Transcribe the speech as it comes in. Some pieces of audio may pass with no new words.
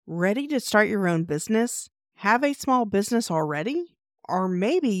Ready to start your own business? Have a small business already? Or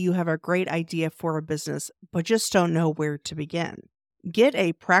maybe you have a great idea for a business, but just don't know where to begin. Get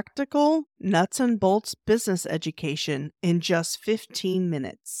a practical, nuts and bolts business education in just 15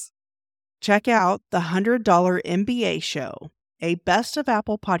 minutes. Check out the $100 MBA Show, a Best of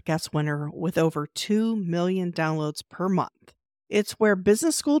Apple podcast winner with over 2 million downloads per month. It's where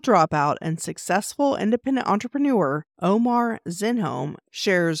business school dropout and successful independent entrepreneur Omar Zenhom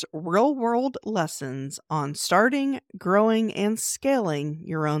shares real-world lessons on starting, growing, and scaling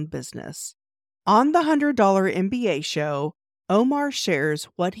your own business. On the $100 MBA Show, Omar shares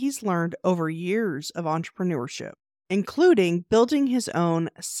what he's learned over years of entrepreneurship, including building his own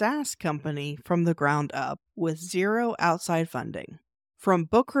SaaS company from the ground up with zero outside funding. From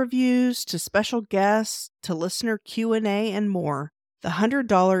book reviews to special guests to listener Q&A and more, the $100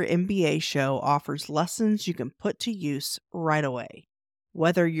 MBA Show offers lessons you can put to use right away.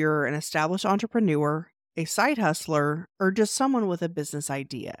 Whether you're an established entrepreneur, a side hustler, or just someone with a business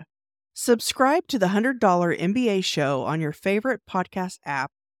idea. Subscribe to the $100 MBA Show on your favorite podcast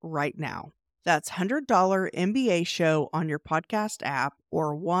app right now. That's $100 MBA Show on your podcast app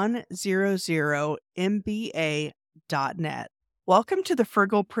or 100mba.net. Welcome to the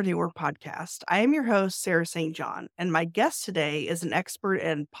Frugalpreneur Podcast. I am your host, Sarah St. John, and my guest today is an expert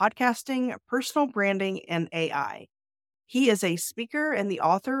in podcasting, personal branding, and AI. He is a speaker and the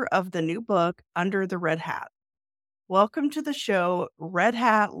author of the new book, Under the Red Hat. Welcome to the show, Red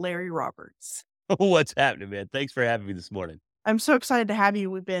Hat Larry Roberts. What's happening, man? Thanks for having me this morning. I'm so excited to have you.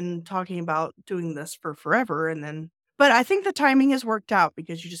 We've been talking about doing this for forever, but I think the timing has worked out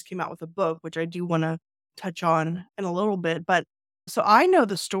because you just came out with a book, which I do want to touch on in a little bit. But so I know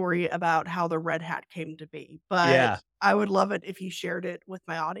the story about how the Red Hat came to be, but I would love it if you shared it with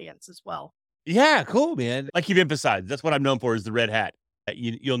my audience as well. Yeah, cool, man. Like you've emphasized, that's what I'm known for is the red hat.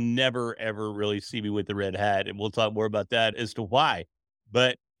 You'll never, ever really see me with the red hat, and we'll talk more about that as to why.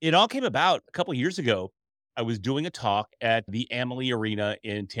 But it all came about a couple of years ago. I was doing a talk at the Amalie Arena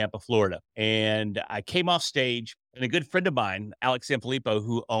in Tampa, Florida, and I came off stage, and a good friend of mine, Alex Sanfilippo,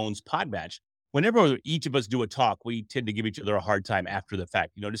 who owns Podmatch, whenever each of us do a talk, we tend to give each other a hard time after the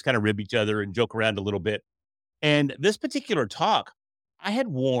fact, just kind of rib each other and joke around a little bit. And this particular talk, I had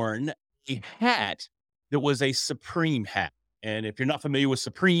worn a hat that was a Supreme hat. And if you're not familiar with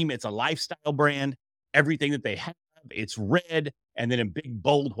Supreme, it's a lifestyle brand. Everything that they have, it's red. And then in big,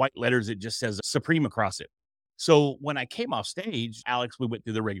 bold white letters, it just says Supreme across it. So when I came off stage, Alex, we went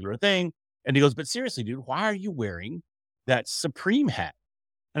through the regular thing. And he goes, but seriously, dude, why are you wearing that Supreme hat?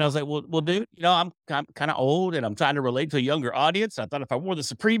 And I was like, well, dude, I'm kind of old and I'm trying to relate to a younger audience. I thought if I wore the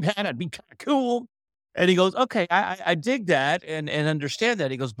Supreme hat, I'd be kind of cool. And he goes, okay, I dig that and understand that.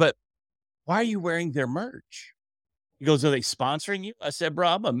 He goes, but why are you wearing their merch? He goes, are they sponsoring you? I said, bro,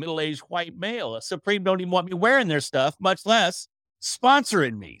 I'm a middle-aged white male. Supreme don't even want me wearing their stuff, much less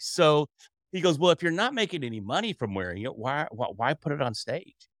sponsoring me. So he goes, well, if you're not making any money from wearing it, why put it on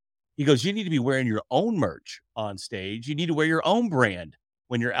stage? He goes, you need to be wearing your own merch on stage. You need to wear your own brand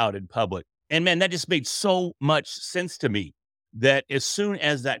when you're out in public. And man, that just made so much sense to me that as soon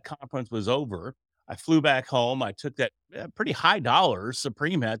as that conference was over, I flew back home. I took that pretty high dollar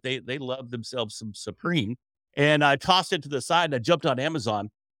Supreme hat. They love themselves some Supreme. And I tossed it to the side and I jumped on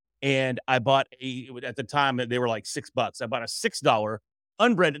Amazon and I bought at the time they were like $6. I bought a $6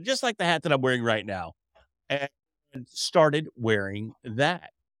 unbranded, just like the hat that I'm wearing right now, and started wearing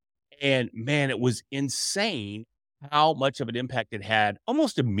that. And man, it was insane how much of an impact it had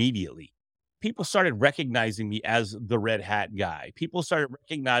almost immediately. People started recognizing me as the red hat guy. People started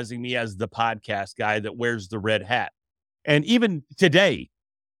recognizing me as the podcast guy that wears the red hat. And even today,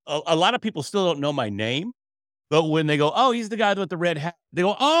 a lot of people still don't know my name, but when they go, oh, he's the guy with the red hat, they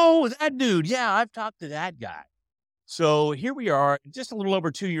go, oh, that dude. Yeah, I've talked to that guy. So here we are just a little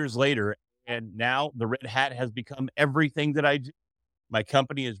over 2 years later. And now the red hat has become everything that I do. My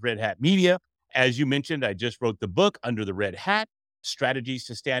company is Red Hat Media. As you mentioned, I just wrote the book Under the Red Hat, Strategies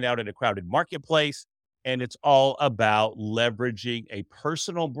to Stand Out in a Crowded Marketplace. And it's all about leveraging a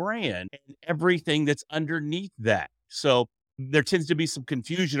personal brand and everything that's underneath that. So there tends to be some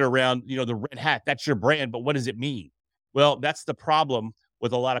confusion around, the red hat, that's your brand, but what does it mean? Well, that's the problem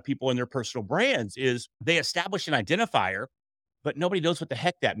with a lot of people in their personal brands is they establish an identifier, but nobody knows what the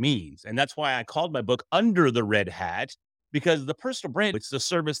heck that means. And that's why I called my book Under the Red Hat, because the personal brand, it's the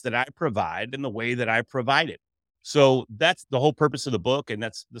service that I provide and the way that I provide it. So that's the whole purpose of the book. And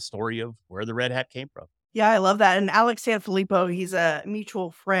that's the story of where the red hat came from. Yeah, I love that. And Alex Sanfilippo, he's a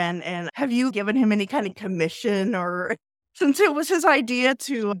mutual friend. And have you given him any kind of commission or since it was his idea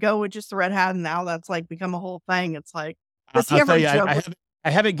to go with just the red hat and now that's like become a whole thing? It's like, does he ever joke? I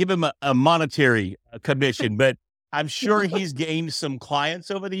haven't given him a monetary commission, but I'm sure he's gained some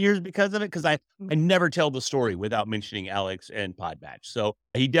clients over the years because of it. Because I never tell the story without mentioning Alex and Podmatch. So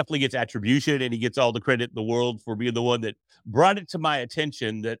he definitely gets attribution, and he gets all the credit in the world for being the one that brought it to my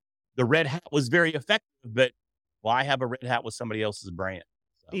attention that the red hat was very effective. But why have a red hat with somebody else's brand?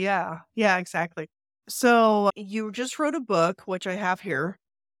 So, Yeah. Yeah, exactly. So you just wrote a book, which I have here.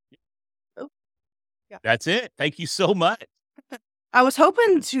 Oh, yeah. that's it. Thank you so much. I was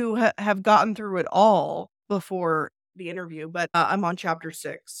hoping to have gotten through it all before the interview, but I'm on chapter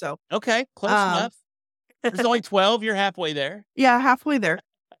 6. So, Okay, close um, enough. There's only 12. You're halfway there. yeah, halfway there.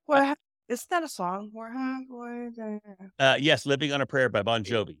 Well, isn't that a song? We're halfway there. Yes, Living on a Prayer by Bon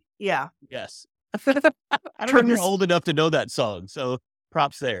Jovi. Yeah. Yes. I don't know if you're Turns- old enough to know that song, so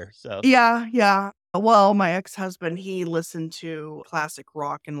props there. So Yeah, yeah. Well, my ex-husband, he listened to classic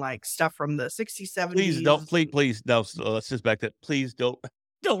rock and like stuff from the 60s, 70s. please, no. So let's just back that. Please don't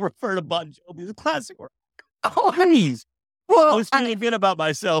refer to Bon Jovi as a classic rock. Oh, Please. I well, was feeling good about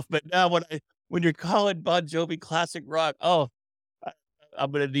myself, but now when you're calling Bon Jovi classic rock, I'm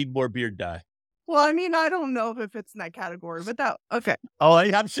gonna need more beard dye. well, I mean, I don't know if it fits in that category, but okay. Oh,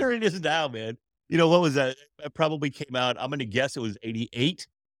 I'm sure it is now, man. You know what was that? It probably came out. I'm gonna guess it was '88.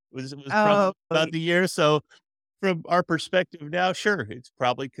 It was probably about the year. So from our perspective now, sure, it's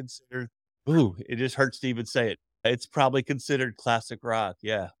probably considered. Ooh, it just hurts to even say it. It's probably considered classic rock.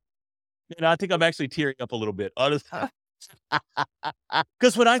 Yeah. And I think I'm actually tearing up a little bit, honestly.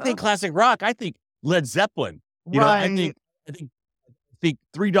 Because when I think classic rock, I think Led Zeppelin. You know, Right. I think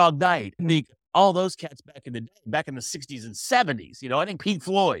Three Dog Night. I think all those cats back in the 60s and 70s. You know, I think Pink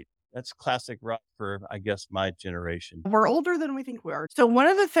Floyd. That's classic rock for, I guess, my generation. We're older than we think we are. So one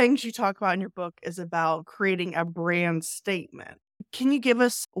of the things you talk about in your book is about creating a brand statement. Can you give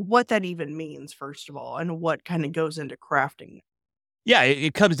us what that even means, first of all, and what kind of goes into crafting? Yeah,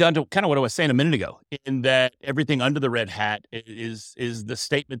 it comes down to kind of what I was saying a minute ago, in that everything under the red hat is the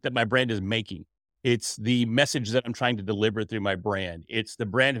statement that my brand is making. It's the message that I'm trying to deliver through my brand. It's the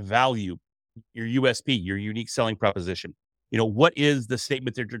brand value, your USP, your unique selling proposition. You know, what is the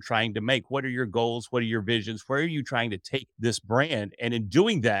statement that you're trying to make? What are your goals? What are your visions? Where are you trying to take this brand? And in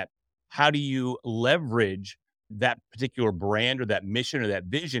doing that, how do you leverage that particular brand or that mission or that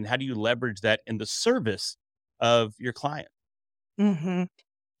vision? How do you leverage that in the service of your client? Mm-hmm.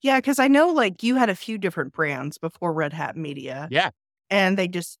 Yeah, because I know like you had a few different brands before Red Hat Media. Yeah. And they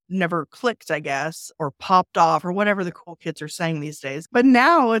just never clicked, I guess, or popped off or whatever the cool kids are saying these days. But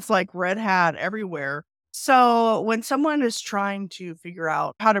now it's like Red Hat everywhere. So when someone is trying to figure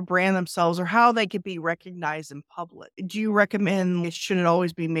out how to brand themselves or how they could be recognized in public, do you recommend it shouldn't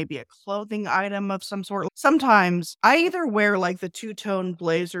always be maybe a clothing item of some sort? Sometimes I either wear like the two-tone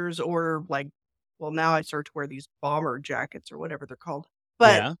blazers or like, well, now I start to wear these bomber jackets or whatever they're called.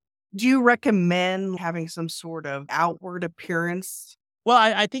 But Yeah. do you recommend having some sort of outward appearance? Well,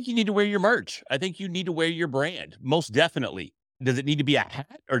 I think you need to wear your merch. I think you need to wear your brand, most definitely. Does it need to be a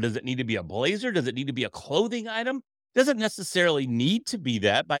hat or does it need to be a blazer? Does it need to be a clothing item? Doesn't necessarily need to be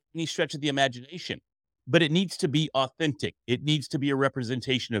that by any stretch of the imagination, but it needs to be authentic. It needs to be a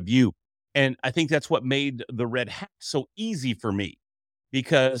representation of you. And I think that's what made the red hat so easy for me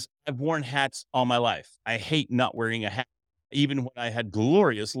because I've worn hats all my life. I hate not wearing a hat. Even when I had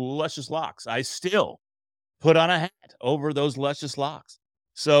glorious, luscious locks, I still put on a hat over those luscious locks.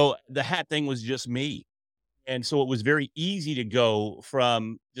 So the hat thing was just me. And so it was very easy to go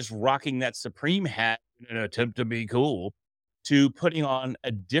from just rocking that Supreme hat in an attempt to be cool to putting on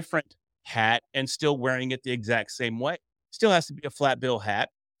a different hat and still wearing it the exact same way. Still has to be a flat bill hat,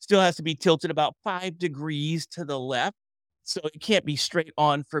 still has to be tilted about 5 degrees to the left. So it can't be straight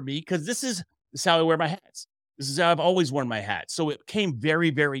on for me because this is how I wear my hats. This is how I've always worn my hat. So it came very,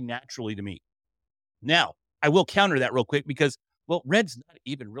 very naturally to me. Now, I will counter that real quick because, well, red's not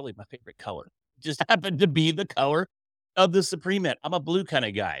even really my favorite color. It just happened to be the color of the Supreme hat. I'm a blue kind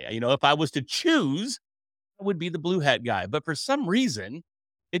of guy. You know, if I was to choose, I would be the blue hat guy. But for some reason,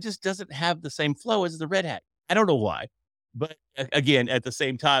 it just doesn't have the same flow as the red hat. I don't know why. But again, at the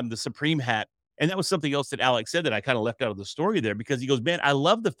same time, the Supreme hat, and that was something else that Alex said that I kind of left out of the story there because he goes, man, I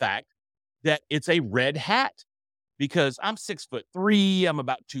love the fact that it's a red hat because I'm 6'3", I'm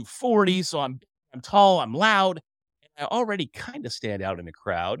about 240, so I'm tall, I'm loud, and I already kind of stand out in a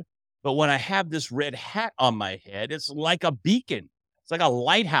crowd. But when I have this red hat on my head, it's like a beacon. It's like a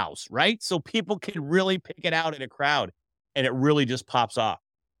lighthouse, right? So people can really pick it out in a crowd and it really just pops off.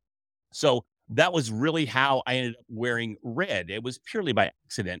 So that was really how I ended up wearing red. It was purely by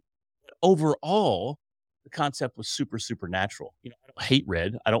accident. But overall, the concept was super, super natural. You know, I don't hate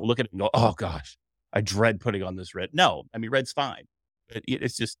red. I don't look at it and go, oh gosh, I dread putting on this red. No, I mean, red's fine.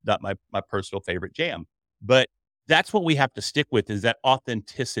 It's just not my personal favorite jam. But that's what we have to stick with is that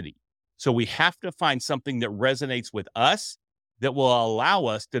authenticity. So we have to find something that resonates with us that will allow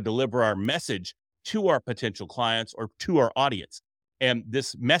us to deliver our message to our potential clients or to our audience. And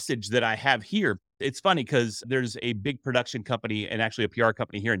this message that I have here, it's funny because there's a big production company and actually a PR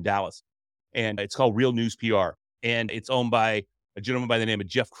company here in Dallas, and it's called Real News PR. And it's owned by a gentleman by the name of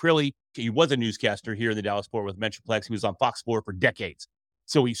Jeff Crilly. He was a newscaster here in the Dallas Fort Worth Metroplex. He was on Fox 4 for decades.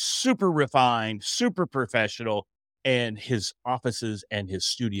 So he's super refined, super professional, and his offices and his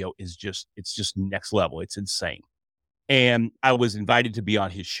studio is it's just next level. It's insane. And I was invited to be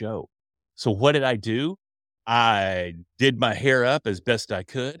on his show. So what did I do? I did my hair up as best I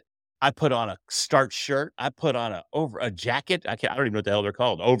could. I put on a starch shirt. I put on a jacket. I don't even know what the hell they're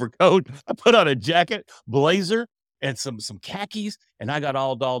called. Overcoat. I put on a jacket, blazer, and some khakis, and I got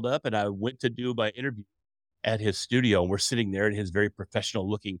all dolled up and I went to do my interview at his studio. And we're sitting there at his very professional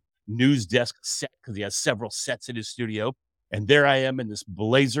looking news desk set because he has several sets in his studio. And there I am in this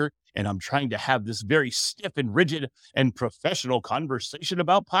blazer, and I'm trying to have this very stiff and rigid and professional conversation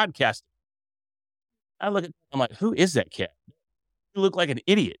about podcasting. I look at, I'm like, who is that cat? You look like an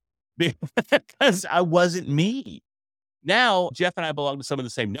idiot because I wasn't me. Now, Jeff and I belong to some of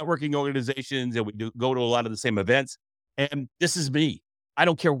the same networking organizations, and we go to a lot of the same events. And this is me. I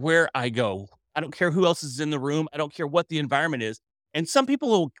don't care where I go. I don't care who else is in the room. I don't care what the environment is. And some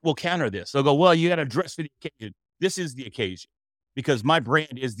people will counter this. They'll go, well, you got to dress for the occasion. This is the occasion because my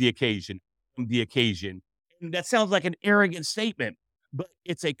brand is the occasion. I'm the occasion. And that sounds like an arrogant statement, but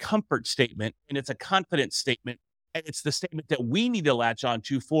it's a comfort statement and it's a confidence statement. And it's the statement that we need to latch on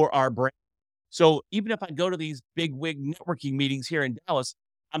to for our brand. So even if I go to these big wig networking meetings here in Dallas,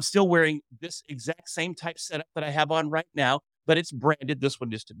 I'm still wearing this exact same type setup that I have on right now, but it's branded. This one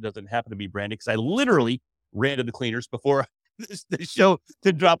just doesn't happen to be branded because I literally ran to the cleaners before the show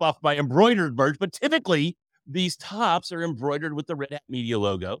to drop off my embroidered merch. But typically these tops are embroidered with the Red Hat Media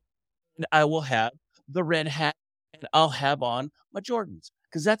logo. And I will have the red hat and I'll have on my Jordans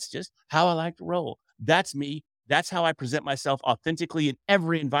because that's just how I like to roll. That's me. That's how I present myself authentically in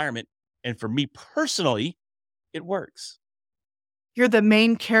every environment. And for me personally, it works. You're the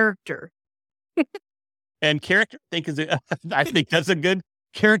main character. And character, I think that's a good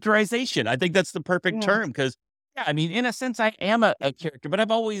characterization. I think that's the perfect term because, yeah, I mean, in a sense, I am a character, but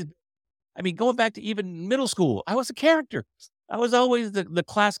going back to even middle school, I was a character. I was always the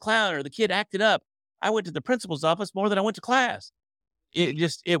class clown or the kid acted up. I went to the principal's office more than I went to class.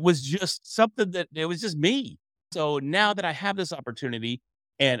 It was just something that it was just me. So now that I have this opportunity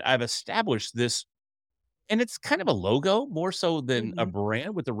and I've established this, and it's kind of a logo more so than a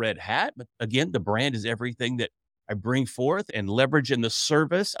brand with the red hat. But again, the brand is everything that I bring forth and leverage in the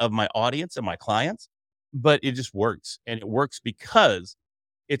service of my audience and my clients. But it just works. And it works because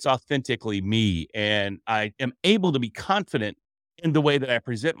it's authentically me. And I am able to be confident in the way that I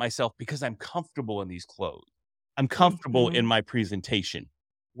present myself because I'm comfortable in these clothes. I'm comfortable in my presentation.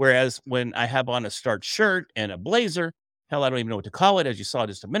 Whereas when I have on a starched shirt and a blazer, hell, I don't even know what to call it. As you saw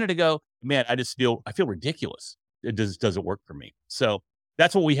just a minute ago, man, I feel ridiculous. It doesn't work for me. So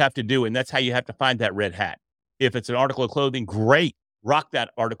that's what we have to do. And that's how you have to find that red hat. If it's an article of clothing, great. Rock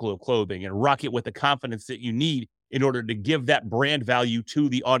that article of clothing and rock it with the confidence that you need in order to give that brand value to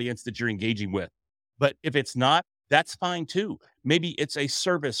the audience that you're engaging with. But if it's not, that's fine too. Maybe it's a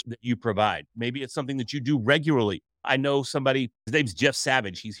service that you provide. Maybe it's something that you do regularly. I know somebody, his name's Jeff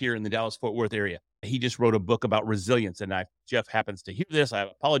Savage. He's here in the Dallas-Fort Worth area. He just wrote a book about resilience. And Jeff happens to hear this. I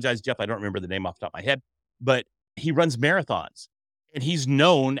apologize, Jeff. I don't remember the name off the top of my head, but he runs marathons and he's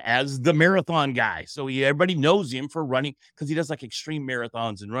known as the marathon guy. So everybody knows him for running because he does like extreme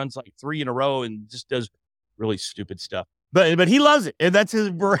marathons and runs like 3 in a row and just does really stupid stuff. But he loves it. And that's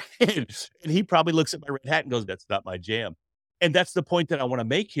his brand. And he probably looks at my red hat and goes, that's not my jam. And that's the point that I want to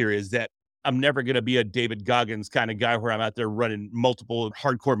make here is that I'm never going to be a David Goggins kind of guy where I'm out there running multiple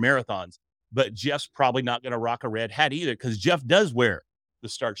hardcore marathons. But Jeff's probably not going to rock a red hat either because Jeff does wear the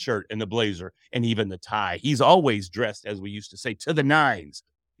starched shirt and the blazer and even the tie. He's always dressed, as we used to say, to the nines.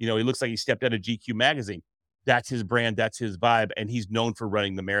 He looks like he stepped out of GQ magazine. That's his brand. That's his vibe. And he's known for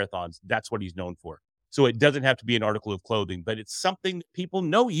running the marathons. That's what he's known for. So it doesn't have to be an article of clothing, but it's something that people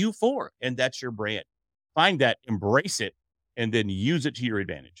know you for, and that's your brand. Find that, embrace it, and then use it to your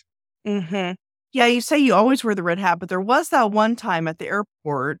advantage. Yeah, you say you always wear the red hat, but there was that one time at the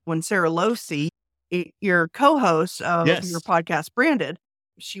airport when Sarah Losi, your co-host of your podcast, Branded,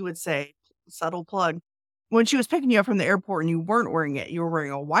 she would say, subtle plug, when she was picking you up from the airport and you weren't wearing it, you were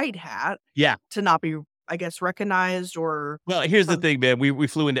wearing a white hat. Yeah. To not be, I guess, recognized or... Well, here's the thing, man. We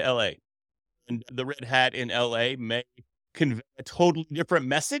flew into LA. And the red hat in LA may convey a totally different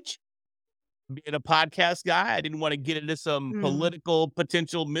message. Being a podcast guy, I didn't want to get into some Mm. political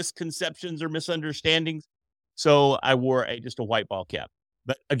potential misconceptions or misunderstandings. So I wore just a white ball cap.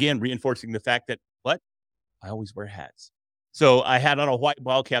 But again, reinforcing the fact that what? I always wear hats. So I had on a white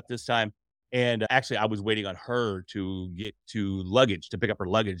ball cap this time. And actually, I was waiting on her to get to luggage to pick up her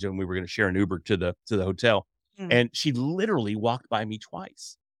luggage, and we were going to share an Uber to the hotel. Mm. And she literally walked by me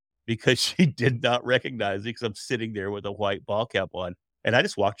twice because she did not recognize me because I'm sitting there with a white ball cap on. And I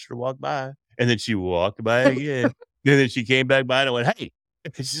just watched her walk by. And then she walked by again. And then she came back by and I went, "Hey."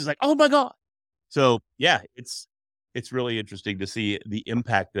 And she's like, "Oh my God." So yeah, it's really interesting to see the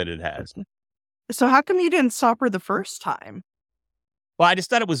impact that it has. So how come you didn't stop her the first time? Well, I just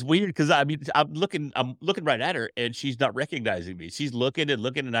thought it was weird because I mean, I'm looking right at her and she's not recognizing me. She's looking,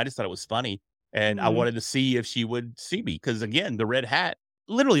 and I just thought it was funny. And I Mm. wanted to see if she would see me. Cause again, the red hat,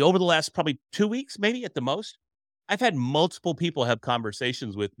 literally over the last probably 2 weeks, maybe at the most, I've had multiple people have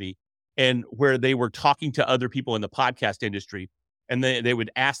conversations with me and where they were talking to other people in the podcast industry and they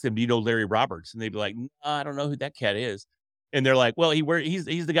would ask them, "Do you know Larry Roberts?" And they'd be like, "No, I don't know who that cat is." And they're like, "Well, he's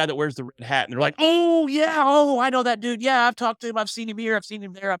the guy that wears the red hat." And they're like, "Oh yeah, oh I know that dude. Yeah, I've talked to him. I've seen him here. I've seen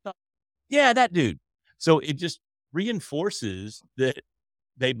him there. Yeah, that dude." So it just reinforces that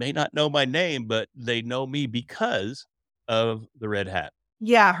they may not know my name, but they know me because of the red hat.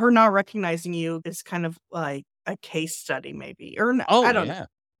 Yeah, her not recognizing you is kind of like a case study maybe, or n Oh yeah.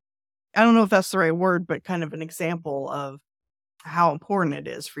 I don't know if that's the right word, but kind of an example of how important it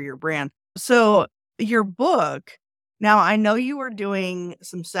is for your brand. So, your book, now I know you are doing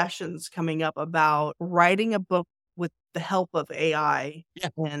some sessions coming up about writing a book with the help of AI Yeah.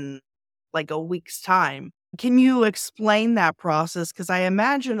 in like a week's time. Can you explain that process? Because I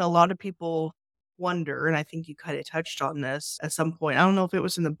imagine a lot of people wonder, and I think you kind of touched on this at some point. I don't know if it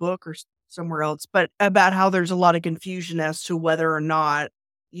was in the book or somewhere else, but about how there's a lot of confusion as to whether or not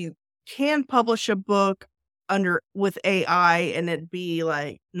you can publish a book under with AI and it be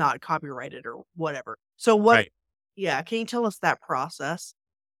like not copyrighted or whatever. So what Right. yeah, can you tell us that process?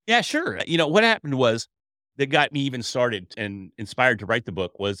 Yeah, sure. What happened was that got me even started and inspired to write the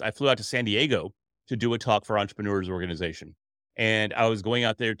book was I flew out to San Diego to do a talk for Entrepreneurs Organization. And I was going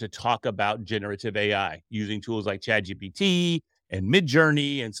out there to talk about generative AI using tools like ChatGPT and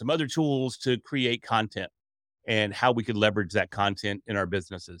Midjourney and some other tools to create content and how we could leverage that content in our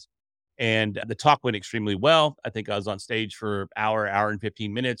businesses. And the talk went extremely well. I think I was on stage for hour and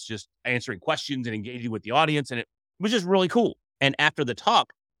 15 minutes, just answering questions and engaging with the audience. And it was just really cool. And after the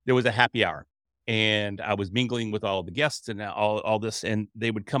talk, there was a happy hour. And I was mingling with all the guests and all this. And they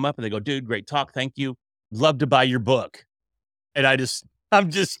would come up and they go, "Dude, great talk. Thank you. Love to buy your book." And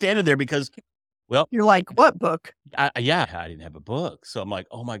I'm just standing there because, well, You're like, "What book?" yeah, I didn't have a book. So I'm like,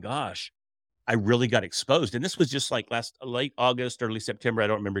 oh my gosh, I really got exposed. And this was just like last late August, early September. I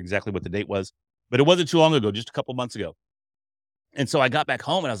don't remember exactly what the date was, but it wasn't too long ago, just a couple months ago. And so I got back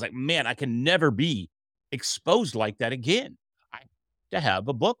home and I was like, man, I can never be exposed like that again. I have to have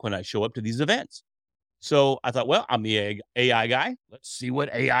a book when I show up to these events. So I thought, well, I'm the AI guy. Let's see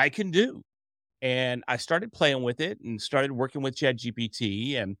what AI can do. And I started playing with it and started working with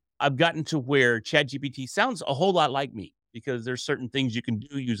ChatGPT. And I've gotten to where ChatGPT sounds a whole lot like me because there's certain things you can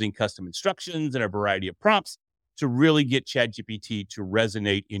do using custom instructions and a variety of prompts to really get ChatGPT to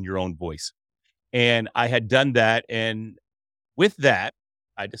resonate in your own voice. And I had done that. And with that,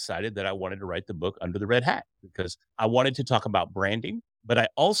 I decided that I wanted to write the book Under the Red Hat because I wanted to talk about branding, but I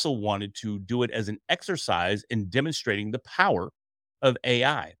also wanted to do it as an exercise in demonstrating the power of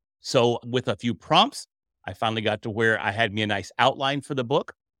AI. So, with a few prompts, I finally got to where I had me a nice outline for the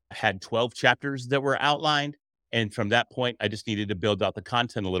book. I had 12 chapters that were outlined. And from that point, I just needed to build out the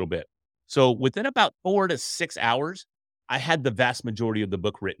content a little bit. So, within about 4 to 6 hours, I had the vast majority of the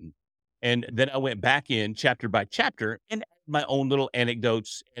book written. And then I went back in chapter by chapter and my own little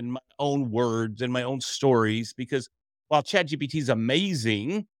anecdotes and my own words and my own stories because while ChatGPT is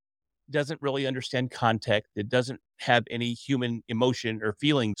amazing, doesn't really understand context. It doesn't have any human emotion or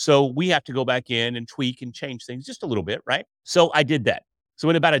feeling. So we have to go back in and tweak and change things just a little bit, right? So I did that. So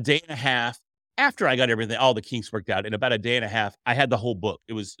in about a day and a half, after I got everything, all the kinks worked out, in about a day and a half, I had the whole book.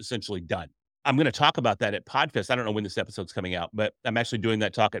 It was essentially done. I'm going to talk about that at Podfest. I don't know when this episode's coming out, but I'm actually doing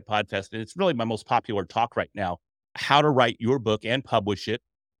that talk at Podfest. And it's really my most popular talk right now, how to write your book and publish it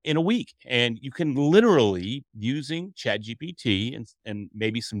in a week. And you can literally using ChatGPT and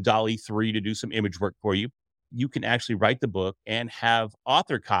maybe some Dolly 3 to do some image work for you. You can actually write the book and have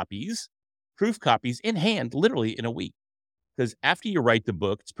author copies, proof copies in hand, literally in a week. Because after you write the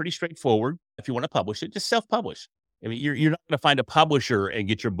book, it's pretty straightforward. If you want to publish it, just self-publish. I mean, you're not going to find a publisher and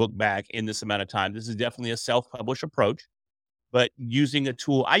get your book back in this amount of time. This is definitely a self-publish approach. but using a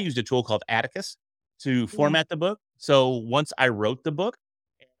tool, I used a tool called Atticus to Mm. format the book. So once I wrote the book,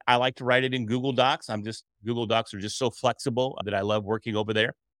 I like to write it in Google Docs. Google Docs are just so flexible that I love working over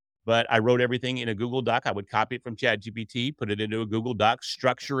there. But I wrote everything in a Google Doc. I would copy it from ChatGPT, put it into a Google Doc,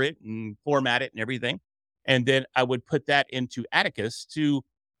 structure it and format it and everything. And then I would put that into Atticus to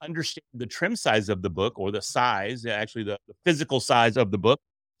understand the trim size of the book, or the size, actually the physical size of the book,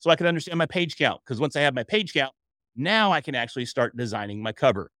 so I could understand my page count. Because once I have my page count, now I can actually start designing my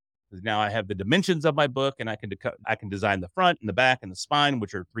cover. 'Cause now I have the dimensions of my book, and I can design the front and the back and the spine,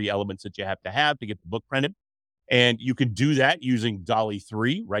 which are three elements that you have to get the book printed. And you can do that using Dolly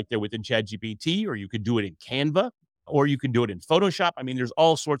 3 right there within ChatGPT, or you could do it in Canva, or you can do it in Photoshop. I mean, there's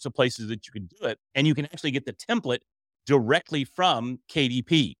all sorts of places that you can do it. And you can actually get the template directly from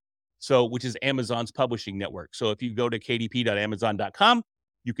KDP, so which is Amazon's publishing network. So if you go to kdp.amazon.com,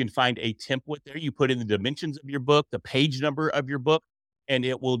 you can find a template there. You put in the dimensions of your book, the page number of your book, and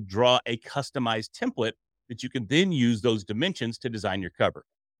it will draw a customized template that you can then use those dimensions to design your cover.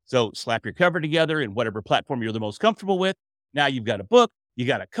 So slap your cover together in whatever platform you're the most comfortable with. Now you've got a book, you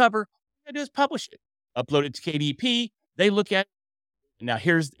got a cover. All you gotta do is publish it, upload it to KDP. They look at it. Now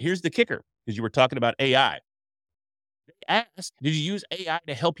here's the kicker, because you were talking about AI. They ask, did you use AI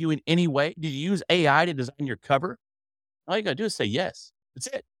to help you in any way? Did you use AI to design your cover? All you gotta do is say yes. That's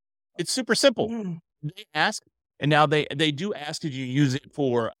it. It's super simple. Mm. They ask, and now they do ask, did you use it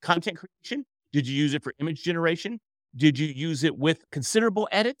for content creation? Did you use it for image generation? Did you use it with considerable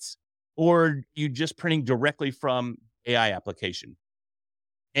edits, or you just printing directly from AI application?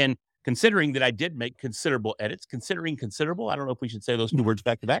 And considering that I did make considerable edits, considering considerable, I don't know if we should say those two words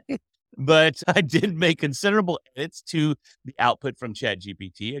back to back, but I did make considerable edits to the output from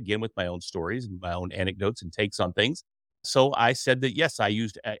ChatGPT, again, with my own stories and my own anecdotes and takes on things. So I said that, yes, I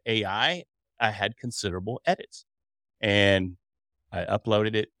used AI. I had considerable edits, and I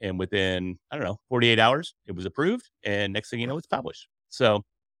uploaded it. And within, I don't know, 48 hours, it was approved. And next thing you know, it's published. So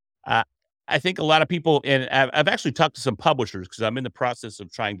uh, I think a lot of people, and I've actually talked to some publishers, because I'm in the process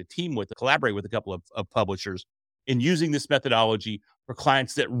of trying to collaborate with a couple of publishers in using this methodology for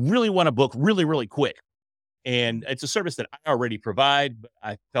clients that really want a book really, really quick. And it's a service that I already provide, but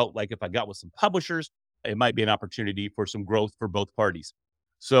I felt like if I got with some publishers, it might be an opportunity for some growth for both parties.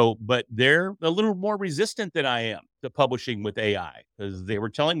 So, but they're a little more resistant than I am to publishing with AI, because they were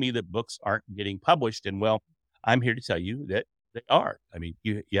telling me that books aren't getting published. And well, I'm here to tell you that they are. I mean,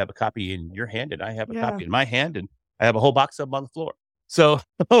 you have a copy in your hand, and I have a Yeah. copy in my hand, and I have a whole box of them on the floor. So,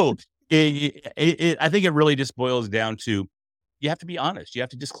 oh, I think it really just boils down to, you have to be honest. You have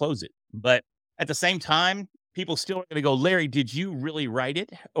to disclose it. But at the same time, people still are going to go, Larry, did you really write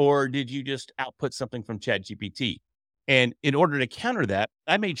it, or did you just output something from ChatGPT? And in order to counter that,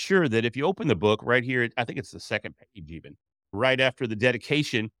 I made sure that if you open the book right here, I think it's the second page even, right after the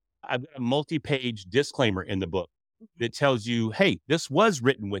dedication, I've got a multi-page disclaimer in the book that tells you, hey, this was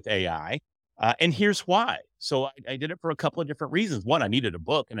written with AI, and here's why. So I did it for a couple of different reasons. One, I needed a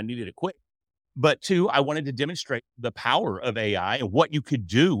book and I needed it quick. But two, I wanted to demonstrate the power of AI and what you could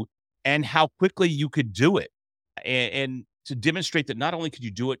do and how quickly you could do it. And to demonstrate that not only could you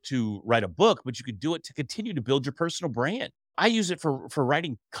do it to write a book, but you could do it to continue to build your personal brand. I use it for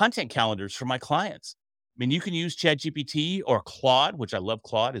writing content calendars for my clients. I mean, you can use ChatGPT or Claude, which I love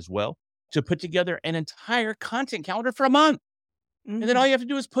Claude as well, to put together an entire content calendar for a month. And then all you have to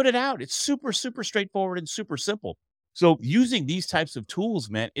do is put it out. It's super, super straightforward and super simple. So using these types of tools,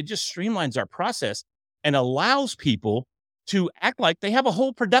 man, it just streamlines our process and allows people to act like they have a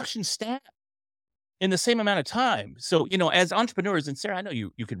whole production staff in the same amount of time. So, as entrepreneurs, and Sarah, I know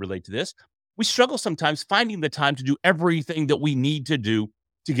you could relate to this. We struggle sometimes finding the time to do everything that we need to do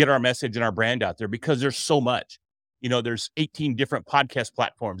to get our message and our brand out there, because there's so much. There's 18 different podcast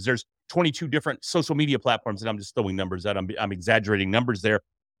platforms. There's 22 different social media platforms, and I'm just throwing numbers out. I'm exaggerating numbers there,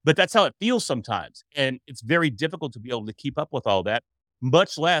 but that's how it feels sometimes. And it's very difficult to be able to keep up with all that,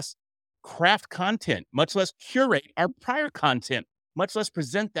 much less craft content, much less curate our prior content, much less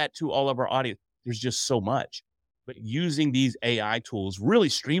present that to all of our audience. There's just so much. But using these AI tools really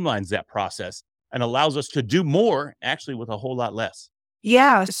streamlines that process and allows us to do more, actually, with a whole lot less.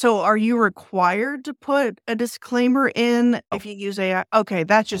 Yeah. So are you required to put a disclaimer in if you use AI? Okay.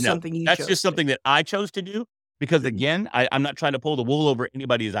 That's just No, something you that's chose just to. something that I chose to do, because again, I'm not trying to pull the wool over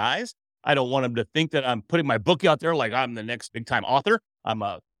anybody's eyes. I don't want them to think that I'm putting my book out there like I'm the next big time author. I'm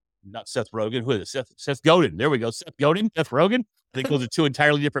not Seth Rogen. Who is it? Seth Godin. There we go. Seth Godin, Seth Rogen. I think those are two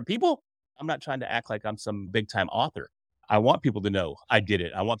entirely different people. I'm not trying to act like I'm some big time author. I want people to know I did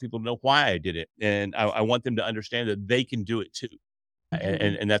it. I want people to know why I did it. And I want them to understand that they can do it too.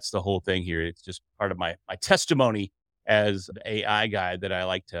 Mhm. And that's the whole thing here. It's just part of my testimony as the AI guy that I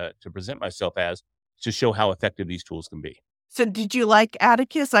like to present myself as, to show how effective these tools can be. So did you like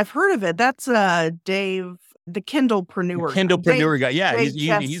Atticus? I've heard of it. That's Dave, the The Kindlepreneur guy. Kindlepreneur guy, yeah, Dave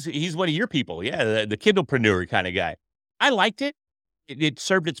Chess. he's one of your people, yeah, the Kindlepreneur kind of guy. I liked it. It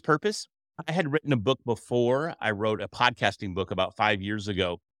served its purpose. I had written a book before. I wrote a podcasting book about 5 years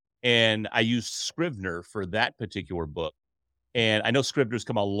ago, and I used Scrivener for that particular book. And I know Scrivener's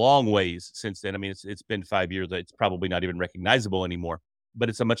come a long ways since then. I mean, it's been 5 years. It's probably not even recognizable anymore, but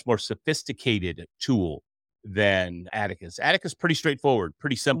it's a much more sophisticated tool than Atticus. Atticus pretty straightforward,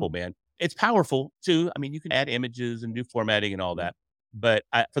 pretty simple, man. It's powerful too. I mean, you can add images and do formatting and all that. But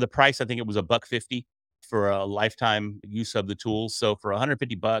for the price, I think it was $150 for a lifetime use of the tools. So for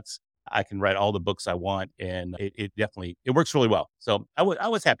 $150, I can write all the books I want, and it definitely it works really well. So I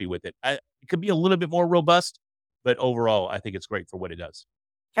was happy with it. It could be a little bit more robust, but overall, I think it's great for what it does.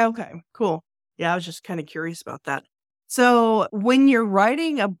 Okay, cool. Yeah, I was just kind of curious about that. So when you're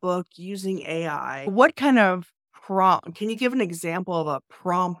writing a book using AI, what kind of prompt, can you give an example of a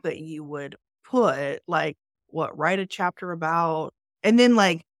prompt that you would put, like what, write a chapter about, and then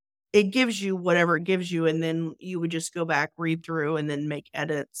like it gives you whatever it gives you, and then you would just go back, read through, and then make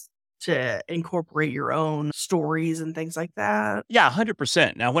edits to incorporate your own stories and things like that? Yeah,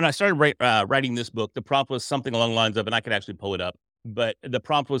 100%. Now, when I started writing this book, the prompt was something along the lines of, and I could actually pull it up, but the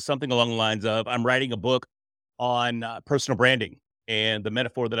prompt was something along the lines of, I'm writing a book on personal branding. And the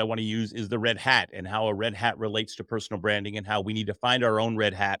metaphor that I want to use is the red hat, and how a red hat relates to personal branding, and how we need to find our own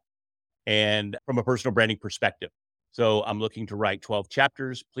red hat and from a personal branding perspective. So I'm looking to write 12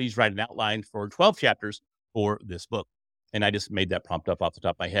 chapters. Please write an outline for 12 chapters for this book. And I just made that prompt up off the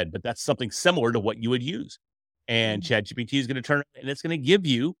top of my head, but that's something similar to what you would use. And Mhm. ChatGPT is going to turn and it's going to give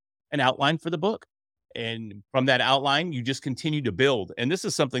you an outline for the book. And from that outline, you just continue to build. And this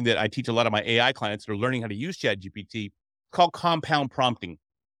is something that I teach a lot of my AI clients that are learning how to use ChatGPT, called compound prompting.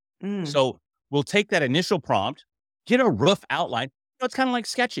 Mm. So we'll take that initial prompt, get a rough outline. It's kind of like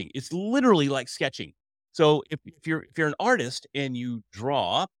sketching. It's literally like sketching. So if you're an artist and you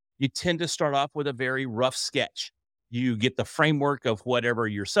draw, you tend to start off with a very rough sketch. You get the framework of whatever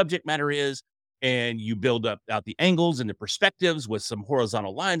your subject matter is, and you build up out the angles and the perspectives with some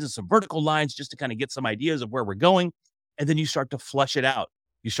horizontal lines and some vertical lines just to kind of get some ideas of where we're going. And then you start to flush it out.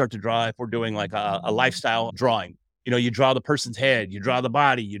 You start to draw, if we're doing like a lifestyle drawing, you draw the person's head, you draw the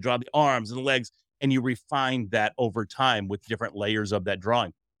body, you draw the arms and the legs, and you refine that over time with different layers of that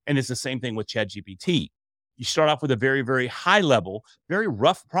drawing. And it's the same thing with ChatGPT. You start off with a very, very high level, very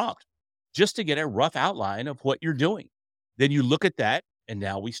rough prompt just to get a rough outline of what you're doing. Then you look at that, and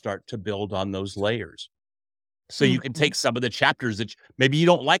now we start to build on those layers. So you can Mhm. take some of the chapters that maybe you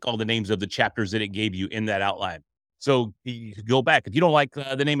don't like all the names of the chapters that it gave you in that outline. So you could go back. If you don't like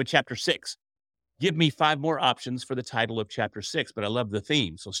the name of chapter 6, give me 5 more options for the title of chapter 6, but I love the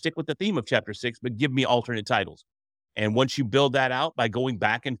theme. So stick with the theme of chapter 6, but give me alternate titles. And once you build that out by going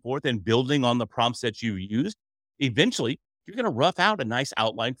back and forth and building on the prompts that you've used, eventually you're going to rough out a nice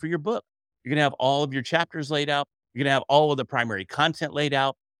outline for your book. You're going to have all of your chapters laid out. You're going to have all of the primary content laid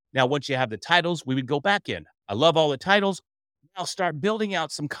out. Now, once you have the titles, we would go back in. I love all the titles. Now start building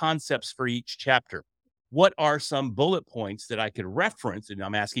out some concepts for each chapter. What are some bullet points that I could reference? And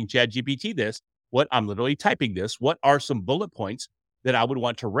I'm asking ChatGPT this. I'm literally typing this. What are some bullet points that I would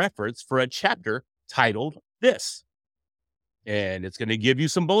want to reference for a chapter titled this? And it's going to give you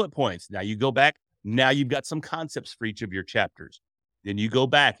some bullet points. Now you go back. Now you've got some concepts for each of your chapters. Then you go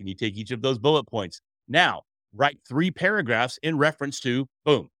back and you take each of those bullet points. Now write 3 paragraphs in reference to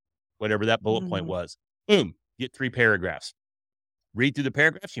boom, whatever that bullet point Mhm. was. Boom, get 3 paragraphs. Read through the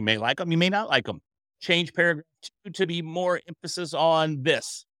paragraphs. You may like them. You may not like them. Change paragraph 2 to be more emphasis on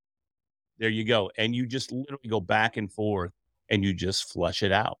this. There you go. And you just literally go back and forth and you just flush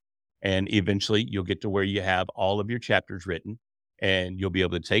it out. And eventually you'll get to where you have all of your chapters written, and you'll be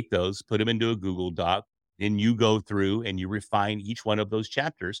able to take those, put them into a Google Doc. Then you go through and you refine each one of those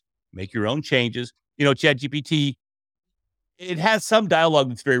chapters, make your own changes. ChatGPT, it has some dialogue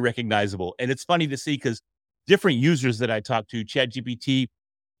that's very recognizable. And it's funny to see because different users that I talk to, ChatGPT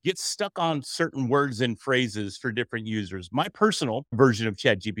gets stuck on certain words and phrases for different users. My personal version of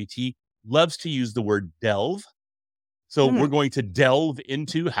ChatGPT loves to use the word delve. So we're Mm. going to delve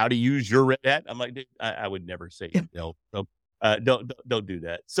into how to use your Red Hat. I'm like, "Dude, I would never say Yeah. delve. So don't do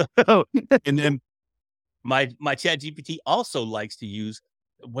that." So and then my ChatGPT also likes to use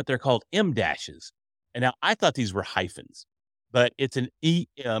what they're called M dashes. And now I thought these were hyphens, but it's an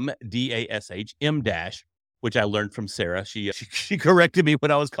EMDASH, M dash, which I learned from Sarah. She corrected me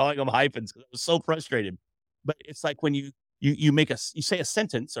when I was calling them hyphens because I was so frustrated. But it's like when you say a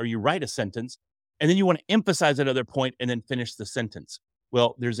sentence or you write a sentence, And then you want to emphasize another point and then finish the sentence.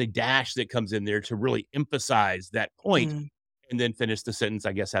 Well, there's a dash that comes in there to really emphasize that point Mm. and then finish the sentence,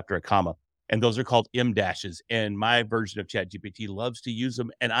 I guess, after a comma. And those are called M dashes. And my version of ChatGPT loves to use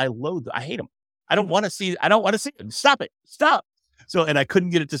them. And I hate them. I don't want to see them. Stop it. Stop. So, and I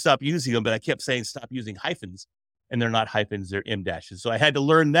couldn't get it to stop using them, but I kept saying, stop using hyphens. And they're not hyphens, they're M dashes. So I had to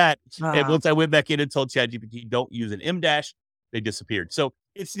learn that. And Ah. once I went back in and told ChatGPT, don't use an M dash, they disappeared. So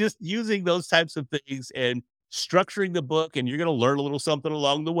it's just using those types of things and structuring the book. And you're going to learn a little something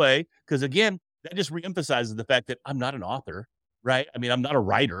along the way. Because again, that just reemphasizes the fact that I'm not an author, right? I mean, I'm not a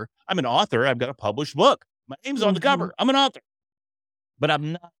writer. I'm an author. I've got a published book. My name's on the Mhm. cover. I'm an author, but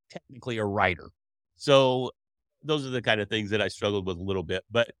I'm not technically a writer. So those are the kind of things that I struggled with a little bit,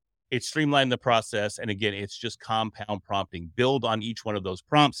 but it streamlined the process. And again, it's just compound prompting. Build on each one of those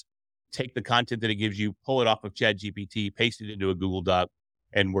prompts, take the content that it gives you, pull it off of ChatGPT, paste it into a Google Doc,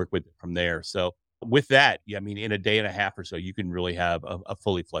 and work with it from there. So with that, yeah, I mean, in a day and a half or so, you can really have a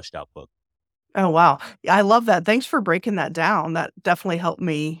fully fleshed out book. Oh, wow. Yeah, I love that. Thanks for breaking that down. That definitely helped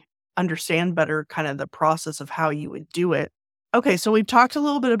me understand better kind of the process of how you would do it. Okay, so we've talked a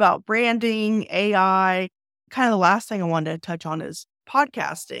little bit about branding, AI. Kind of the last thing I wanted to touch on is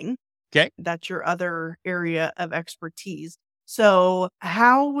podcasting. Okay. That's your other area of expertise. So,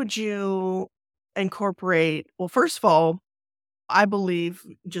 how would you incorporate? Well, first of all, I believe,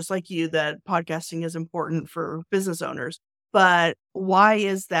 just like you, that podcasting is important for business owners. But why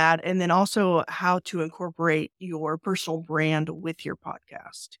is that? And then also how to incorporate your personal brand with your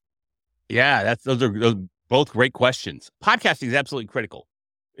podcast. Yeah, those are both great questions. Podcasting is absolutely critical,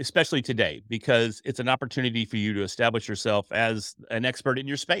 especially today, because it's an opportunity for you to establish yourself as an expert in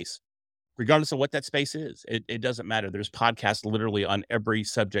your space, regardless of what that space is. It doesn't matter. There's podcasts literally on every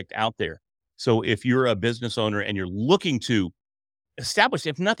subject out there. So if you're a business owner and you're looking to establish,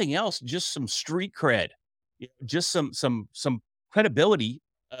 if nothing else, just some street cred, just some credibility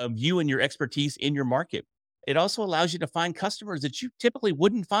of you and your expertise in your market. It also allows you to find customers that you typically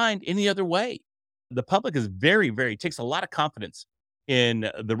wouldn't find any other way. The public is takes a lot of confidence in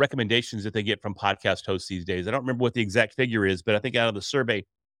the recommendations that they get from podcast hosts these days. I don't remember what the exact figure is, but I think out of the survey,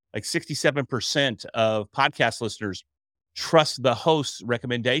 like 67% of podcast listeners trust the host's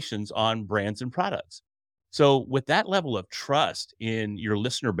recommendations on brands and products. So, with that level of trust in your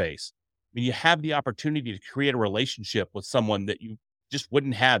listener base, I mean, you have the opportunity to create a relationship with someone that you just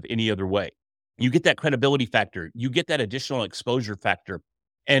wouldn't have any other way. You get that credibility factor, you get that additional exposure factor.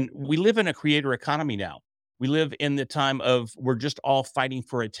 And we live in a creator economy now. We live in the time of we're just all fighting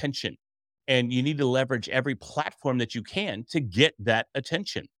for attention. And you need to leverage every platform that you can to get that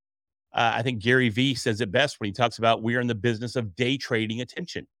attention. I think Gary Vee says it best when he talks about we're in the business of day trading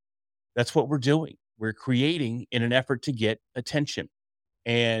attention. That's what we're doing. We're creating in an effort to get attention.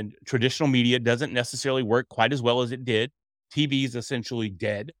 And traditional media doesn't necessarily work quite as well as it did. TV is essentially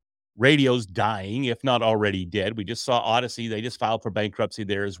dead. Radio's dying, if not already dead. We just saw Odyssey. They just filed for bankruptcy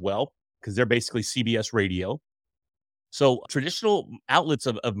there as well, because they're basically CBS radio. So traditional outlets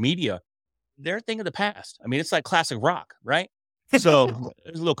of media, they're a thing of the past. I mean, it's like classic rock, right? So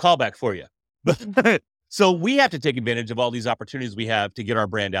there's a little callback for you. But so we have to take advantage of all these opportunities we have to get our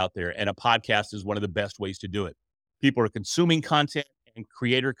brand out there. And a podcast is one of the best ways to do it. People are consuming content and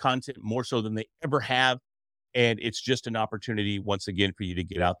creator content more so than they ever have. And it's just an opportunity, once again, for you to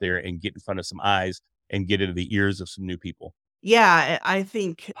get out there and get in front of some eyes and get into the ears of some new people. Yeah, I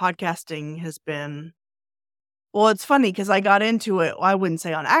think podcasting has been, well, it's funny because I got into it, I wouldn't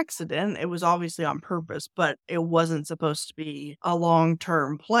say on accident. It was obviously on purpose, but it wasn't supposed to be a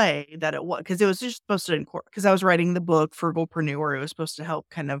long-term play that it was, because it was just supposed to because I was writing the book, Frugalpreneur. It was supposed to help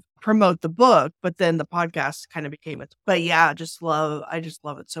kind of promote the book, but then the podcast kind of became it. But yeah, I just love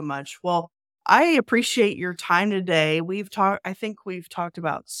it so much. Well, I appreciate your time today. I think we've talked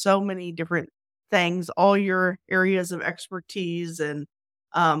about so many different things, all your areas of expertise, and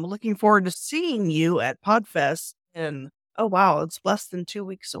looking forward to seeing you at Podfest. And oh wow, it's less than 2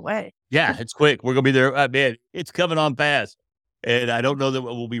 weeks away. Yeah, it's quick. We're going to be there. Man, it's coming on fast. And I don't know that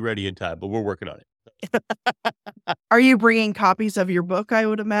we'll be ready in time, but we're working on it. Are you bringing copies of your book, I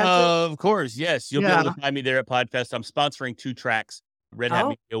would imagine? Of course, yes. You'll be able Yeah. to find me there at Podfest. I'm sponsoring 2 tracks. Red Hat Oh,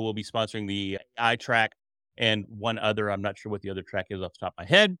 Media will be sponsoring the AI track and one other. I'm not sure what the other track is off the top of my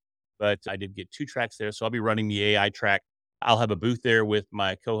head, but I did get 2 tracks there. So I'll be running the AI track. I'll have a booth there with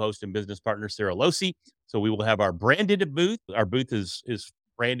my co-host and business partner, Sarah Losi. So we will have our branded booth. Our booth is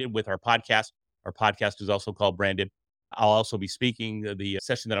branded with our podcast. Our podcast is also called Branded. I'll also be speaking the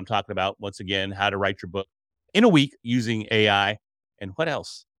session that I'm talking about, once again, how to write your book in a week using AI. And what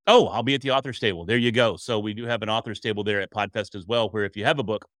else? Oh, I'll be at the author's table. There you go. So we do have an author's table there at Podfest as well, where if you have a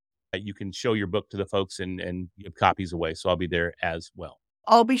book you can show your book to the folks and give copies away. So I'll be there as well.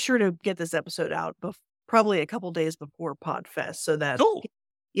 I'll be sure to get this episode out probably a couple days before PodFest so that, Cool.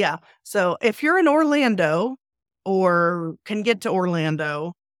 yeah. So if you're in Orlando or can get to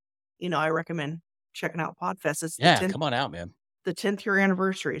Orlando, I recommend checking out PodFest. It's Come on out, man. the 10th year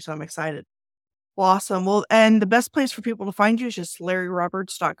anniversary. So I'm excited. Well, awesome. Well, and the best place for people to find you is just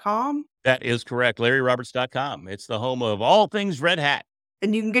LarryRoberts.com. That is correct. LarryRoberts.com. It's the home of all things Red Hat.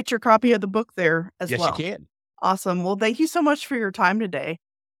 And you can get your copy of the book there as well. Yes, you can. Awesome. Well, thank you so much for your time today.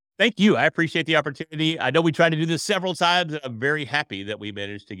 Thank you. I appreciate the opportunity. I know we tried to do this several times, and I'm very happy that we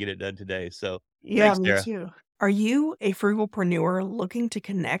managed to get it done today. So Yeah, thanks, me Sarah. too. Are you a frugalpreneur looking to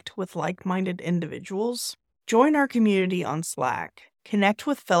connect with like-minded individuals? Join our community on Slack. Connect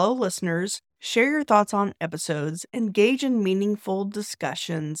with fellow listeners, share your thoughts on episodes, engage in meaningful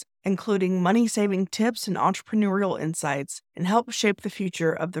discussions, including money-saving tips and entrepreneurial insights, and help shape the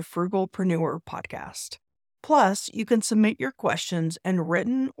future of the Frugalpreneur podcast. Plus, you can submit your questions in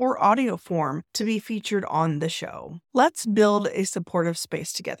written or audio form to be featured on the show. Let's build a supportive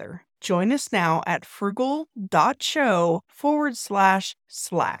space together. Join us now at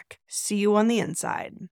frugal.show/Slack. See you on the inside.